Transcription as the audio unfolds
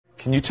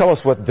Can you tell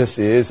us what this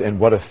is and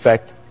what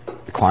effect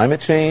climate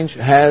change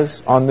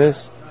has on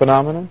this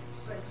phenomenon?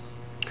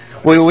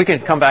 Well, we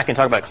can come back and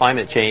talk about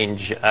climate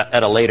change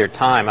at a later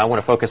time. I want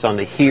to focus on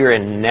the here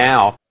and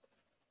now.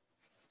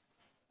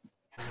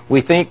 We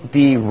think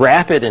the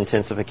rapid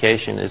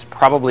intensification is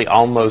probably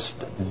almost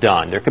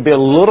done. There could be a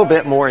little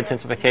bit more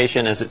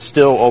intensification as it's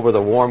still over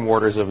the warm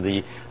waters of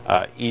the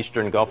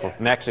eastern Gulf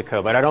of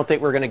Mexico, but I don't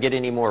think we're going to get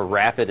any more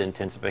rapid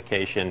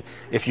intensification.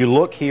 If you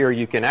look here,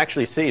 you can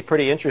actually see,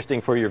 pretty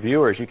interesting for your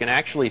viewers, you can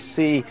actually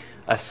see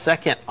a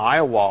second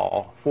eye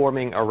wall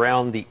forming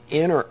around the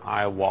inner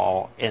eye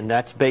wall, and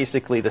that's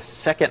basically the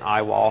second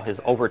eye wall has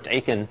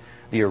overtaken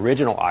the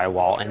original eye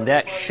wall, and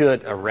that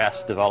should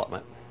arrest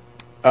development.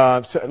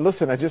 So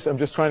listen, I'm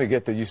just trying to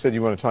get that. You said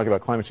you want to talk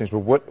about climate change, but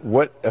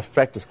what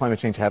effect does climate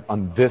change have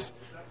on this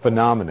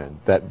phenomenon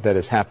that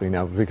is happening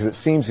now? Because it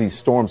seems these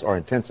storms are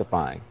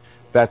intensifying.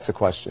 That's the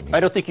question here. I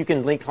don't think you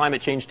can link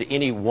climate change to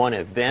any one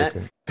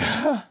event.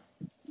 Okay.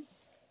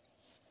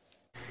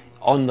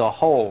 On the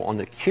whole, on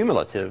the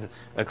cumulative,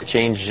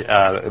 change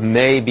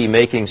may be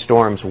making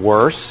storms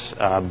worse,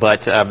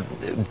 but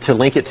to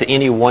link it to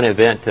any one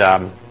event,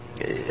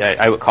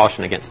 I would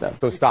caution against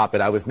that. So stop it.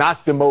 I was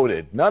not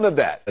demoted. None of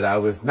that. I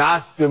was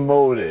not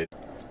demoted.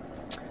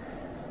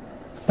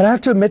 But I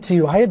have to admit to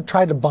you, I had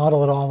tried to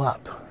bottle it all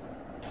up.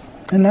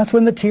 And that's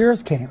when the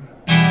tears came.